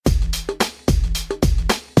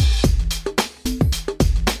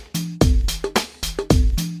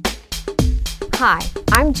Hi,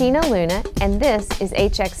 I'm Gina Luna, and this is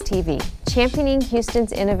HXTV, championing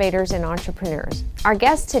Houston's innovators and entrepreneurs. Our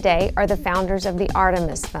guests today are the founders of the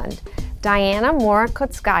Artemis Fund, Diana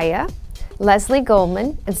Murakhovskaya, Leslie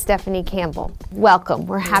Goldman, and Stephanie Campbell. Welcome.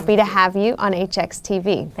 We're happy to have you on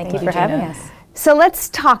HXTV. Thank you for having us. So let's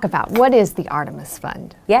talk about what is the Artemis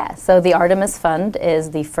Fund? Yeah, so the Artemis Fund is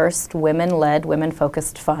the first women-led,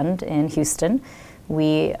 women-focused fund in Houston.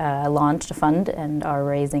 We launched a fund and are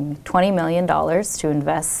raising $20 million to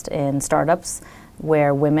invest in startups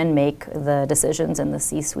where women make the decisions in the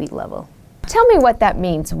C-suite level. Tell me what that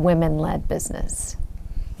means, women-led business.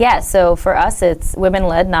 Yeah, so for us it's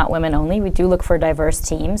women-led, not women only. We do look for diverse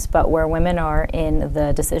teams, but where women are in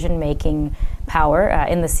the decision-making power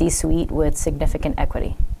in the C-suite with significant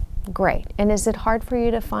equity. Great. And is it hard for you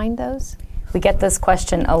to find those? We get this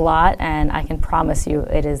question a lot, and I can promise you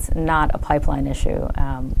it is not a pipeline issue.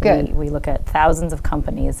 Good. We look at thousands of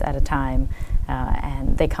companies at a time,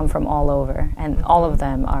 and they come from all over, and all of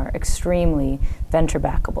them are extremely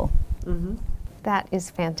venture-backable. Mm-hmm. That is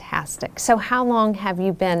fantastic. So how long have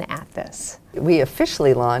you been at this? We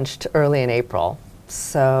officially launched early in April,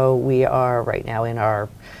 so we are right now in our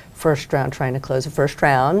first round, trying to close the first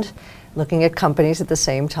round, looking at companies at the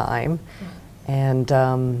same time,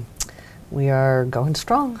 and we are going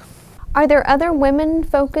strong. Are there other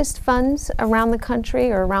women-focused funds around the country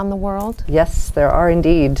or around the world? Yes, there are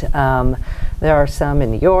indeed. There are some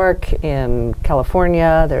in New York, in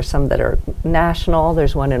California. There's some that are national.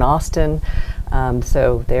 There's one in Austin.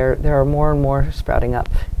 So there are more and more sprouting up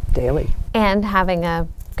daily. And having a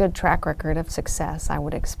good track record of success, I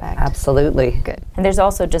would expect. Absolutely. Good. And there's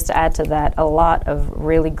also, just to add to that, a lot of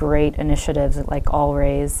really great initiatives like All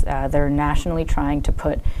Raise. They're nationally trying to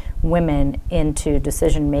put women into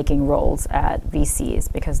decision-making roles at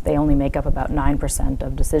VCs because they only make up about 9%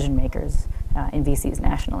 of decision makers in VCs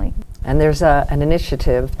nationally. And there's an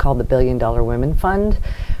initiative called the $1 Billion Women Fund,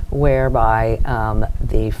 whereby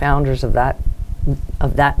the founders of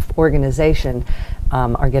that organization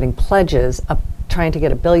are getting pledges, trying to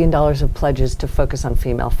get $1 billion of pledges to focus on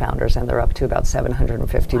female founders, and they're up to about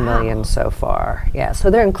 750 million so far. Yeah, so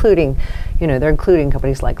they're including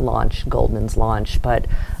companies like Goldman's Launch, but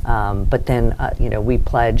then we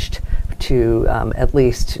pledged to at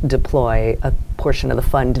least deploy a portion of the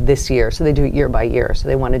fund this year. So they do it year by year. So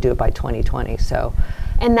they want to do it by 2020. So.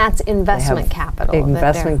 And that's investment capital.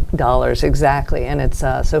 Investment dollars, exactly. And it's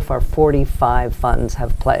so far 45 funds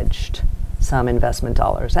have pledged some investment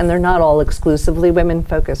dollars. And they're not all exclusively women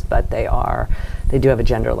focused, but they do have a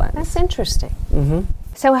gender lens. That's interesting. Mm-hmm.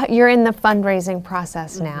 So you're in the fundraising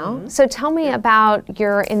process now. Mm-hmm. So tell me about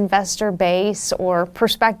your investor base or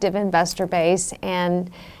prospective investor base, and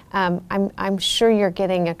I'm sure you're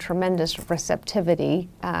getting a tremendous receptivity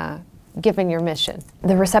given your mission.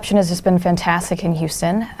 The reception has just been fantastic in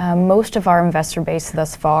Houston. Most of our investor base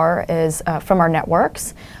thus far is from our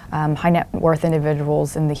networks, high net worth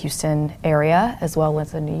individuals in the Houston area, as well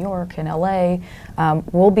as in New York and LA.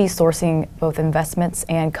 We'll be sourcing both investments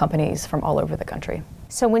and companies from all over the country.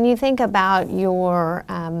 So when you think about your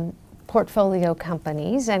portfolio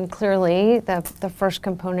companies, and clearly the first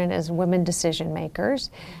component is women decision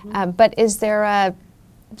makers, but is there a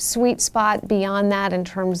sweet spot beyond that in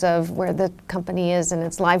terms of where the company is in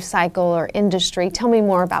its life cycle or industry? Tell me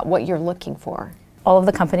more about what you're looking for. All of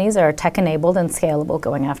the companies are tech-enabled and scalable,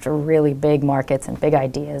 going after really big markets and big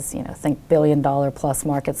ideas. Think billion-dollar-plus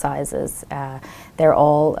market sizes. They're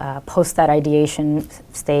all post that ideation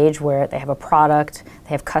stage where they have a product,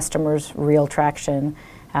 they have customers, real traction,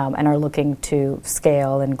 and are looking to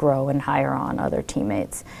scale and grow and hire on other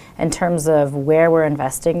teammates. In terms of where we're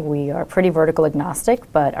investing, we are pretty vertical agnostic,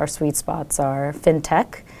 but our sweet spots are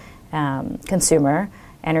fintech, consumer,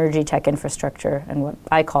 energy tech infrastructure, and what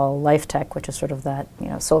I call life tech, which is sort of that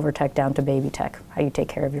silver tech down to baby tech, how you take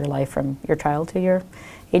care of your life from your child to your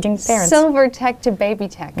aging parents. Silver tech to baby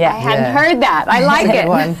tech. Yeah. I hadn't heard that. I like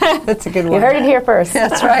it. That's a good one. You heard it here first.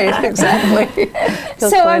 That's right, exactly.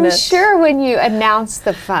 So I'm sure when you announced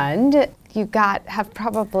the fund, you have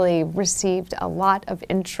probably received a lot of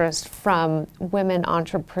interest from women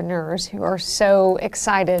entrepreneurs who are so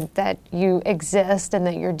excited that you exist and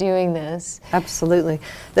that you're doing this. Absolutely.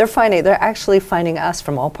 They're actually finding us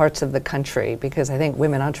from all parts of the country, because I think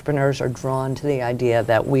women entrepreneurs are drawn to the idea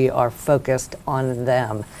that we are focused on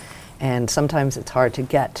them. And sometimes it's hard to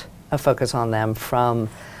get a focus on them from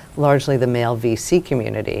largely the male VC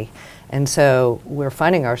community. And so we're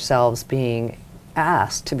finding ourselves being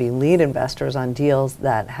asked to be lead investors on deals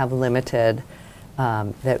that have limited,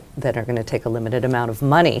 that are going to take a limited amount of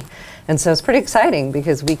money. And so it's pretty exciting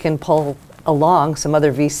because we can pull along some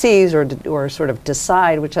other VCs or sort of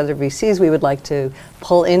decide which other VCs we would like to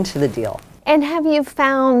pull into the deal. And have you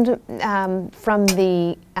found from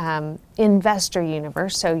the investor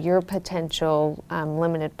universe, so your potential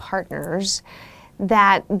limited partners,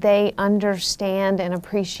 that they understand and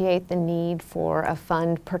appreciate the need for a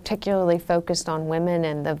fund particularly focused on women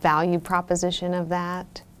and the value proposition of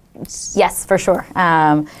that? Yes, for sure.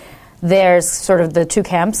 There's sort of the two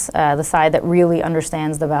camps, the side that really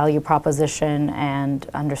understands the value proposition and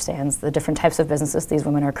understands the different types of businesses these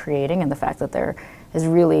women are creating and the fact that there is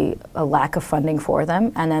really a lack of funding for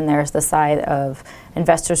them. And then there's the side of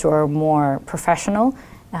investors who are more professional,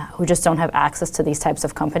 who just don't have access to these types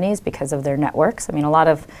of companies because of their networks. I mean, a lot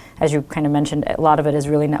of, as you kind of mentioned, a lot of it is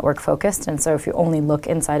really network focused. And so if you only look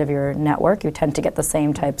inside of your network, you tend to get the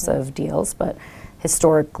same types of deals. But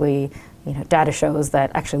historically, data shows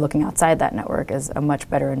that actually looking outside that network is a much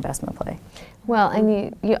better investment play. Well,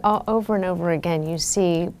 and you over and over again, you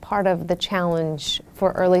see part of the challenge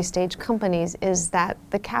for early stage companies is that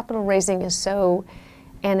the capital raising is so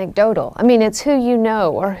anecdotal. I mean, it's who you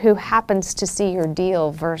know or who happens to see your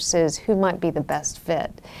deal versus who might be the best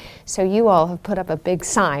fit. So you all have put up a big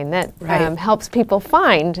sign that helps people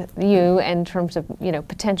find you in terms of,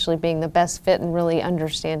 potentially being the best fit and really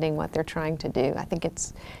understanding what they're trying to do. I think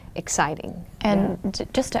it's exciting. And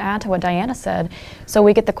just to add to what Diana said, so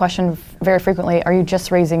we get the question very frequently, are you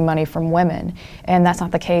just raising money from women? And that's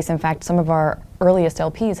not the case. In fact, some of our earliest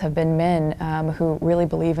LPs have been men who really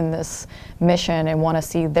believe in this mission and want to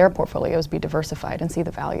see their portfolios be diversified and see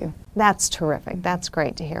the value. That's terrific. That's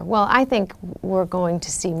great to hear. Well, I think we're going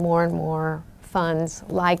to see more and more funds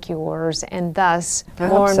like yours and thus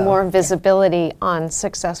more and more visibility on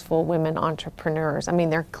successful women entrepreneurs. I mean,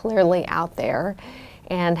 they're clearly out there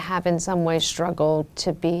and have in some ways struggled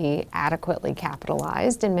to be adequately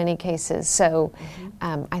capitalized in many cases. So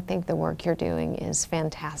I think the work you're doing is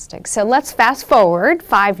fantastic. So let's fast forward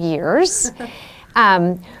 5 years.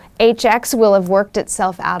 HX will have worked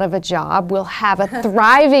itself out of a job. We'll have a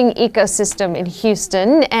thriving ecosystem in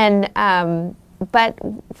Houston. And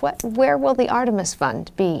but where will the Artemis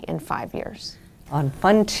Fund be in 5 years? On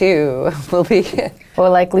Fund 2,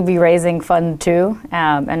 We'll likely be raising Fund 2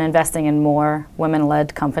 and investing in more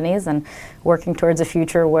women-led companies and working towards a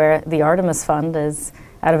future where the Artemis Fund is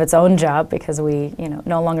out of its own job because we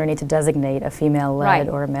no longer need to designate a female-led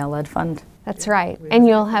or a male-led fund. That's right. And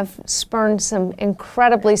you'll have spurned some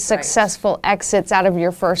incredibly successful exits out of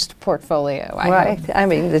your first portfolio. I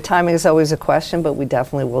mean, the timing is always a question, but we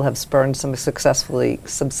definitely will have spurned some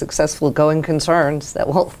successful going concerns that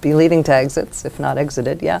will be leading to exits, if not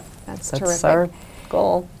exited. Yeah, that's terrific. Our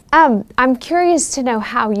goal. I'm curious to know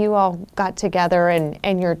how you all got together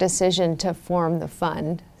and your decision to form the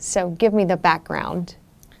fund. So give me the background.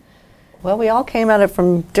 Well, we all came at it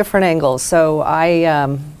from different angles. So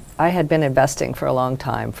I had been investing for a long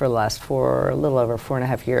time, for a little over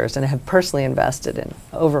 4.5 years, and I have personally invested in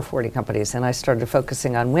over 40 companies. And I started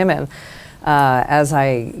focusing on women as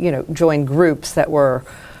I, joined groups that were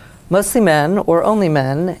mostly men or only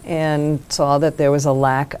men, and saw that there was a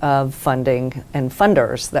lack of funding and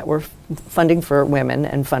funders that were funding for women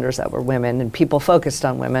and funders that were women and people focused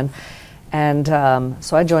on women. And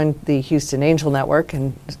so I joined the Houston Angel Network,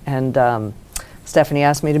 and Stephanie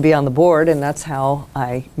asked me to be on the board, and that's how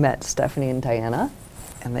I met Stephanie and Diana,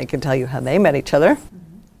 and they can tell you how they met each other.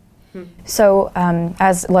 So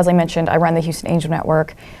as Leslie mentioned, I run the Houston Angel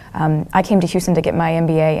Network. I came to Houston to get my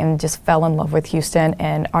MBA and just fell in love with Houston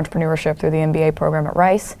and entrepreneurship through the MBA program at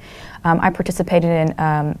Rice. I participated in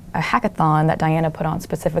a hackathon that Diana put on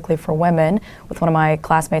specifically for women with one of my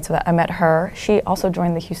classmates, so that I met her. She also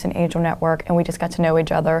joined the Houston Angel Network, and we just got to know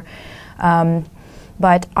each other.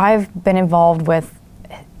 But I've been involved with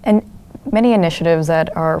many initiatives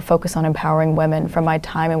that are focused on empowering women, from my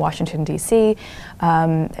time in Washington, D.C.,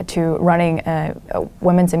 to running a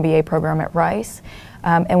women's MBA program at Rice.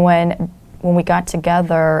 And when we got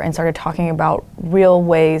together and started talking about real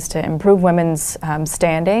ways to improve women's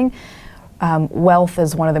standing, wealth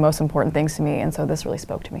is one of the most important things to me, and so this really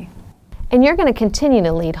spoke to me. And you're going to continue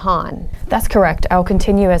to lead HAN. That's correct. I'll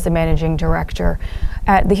continue as the managing director.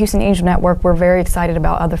 At the Houston Angel Network, we're very excited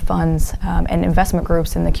about other funds and investment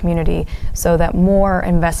groups in the community so that more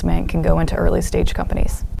investment can go into early stage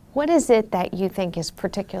companies. What is it that you think is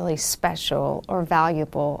particularly special or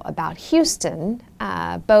valuable about Houston,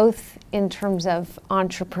 both in terms of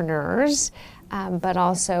entrepreneurs, but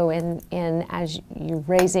also in as you're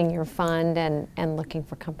raising your fund and looking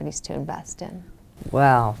for companies to invest in?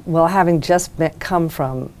 Wow. Well, having just come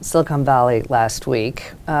from Silicon Valley last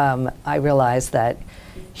week, I realized that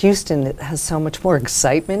Houston has so much more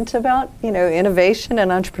excitement about, innovation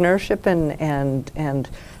and entrepreneurship and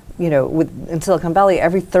in Silicon Valley,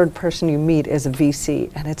 every third person you meet is a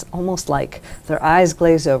VC, and it's almost like their eyes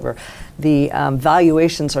glaze over. The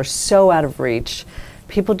valuations are so out of reach.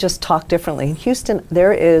 People just talk differently. In Houston,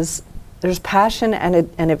 there's passion, and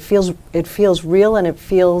it feels real, and it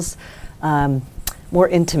feels more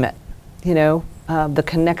intimate. The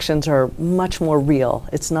connections are much more real.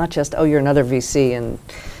 It's not just, oh, you're another VC, and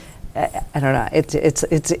I don't know.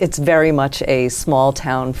 It's very much a small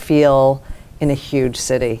town feel in a huge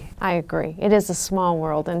city. I agree. It is a small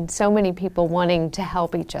world, and so many people wanting to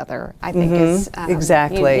help each other, I think is...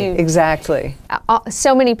 Exactly.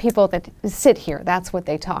 So many people that sit here, that's what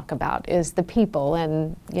they talk about, is the people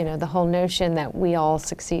and, the whole notion that we all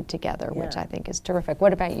succeed together, which I think is terrific.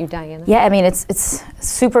 What about you, Diana? Yeah, I mean, it's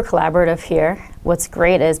super collaborative here. What's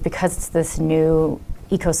great is because it's this new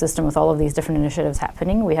ecosystem with all of these different initiatives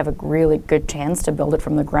happening, we have a really good chance to build it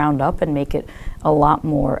from the ground up and make it a lot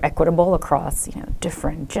more equitable across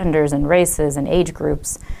different genders and races and age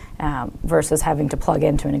groups versus having to plug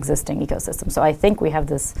into an existing ecosystem. So I think we have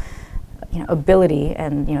this ability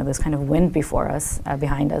and this kind of wind before us,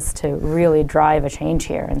 behind us, to really drive a change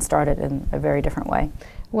here and start it in a very different way.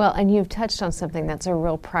 Well, and you've touched on something that's a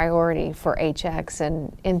real priority for HX,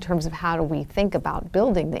 and in terms of how do we think about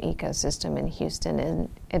building the ecosystem in Houston, and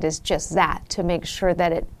it is just that, to make sure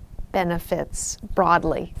that it benefits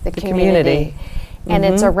broadly the community. And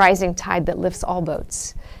it's a rising tide that lifts all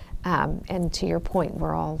boats. And to your point,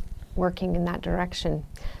 we're all working in that direction.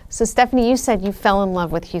 So Stephanie, you said you fell in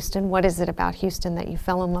love with Houston. What is it about Houston that you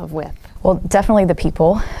fell in love with? Well, definitely the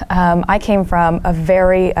people. I came from a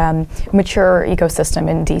very mature ecosystem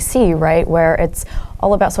in DC, right, where it's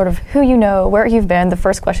all about sort of who you know, where you've been. The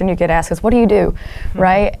first question you get asked is, what do you do,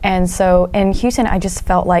 right? And so in Houston, I just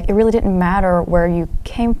felt like it really didn't matter where you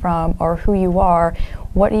came from or who you are.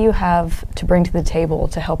 What do you have to bring to the table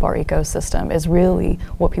to help our ecosystem is really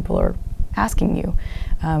what people are asking you.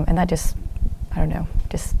 And that just, I don't know,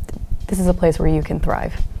 just this is a place where you can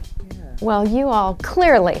thrive. Well, you all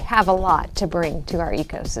clearly have a lot to bring to our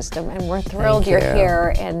ecosystem, and we're thrilled you're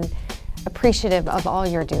here and appreciative of all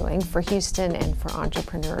you're doing for Houston and for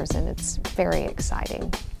entrepreneurs, and it's very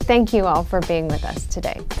exciting. Thank you all for being with us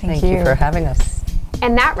today. Thank you for having us.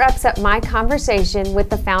 And that wraps up my conversation with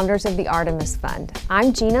the founders of the Artemis Fund.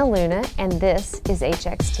 I'm Gina Luna, and this is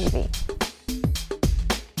HX TV.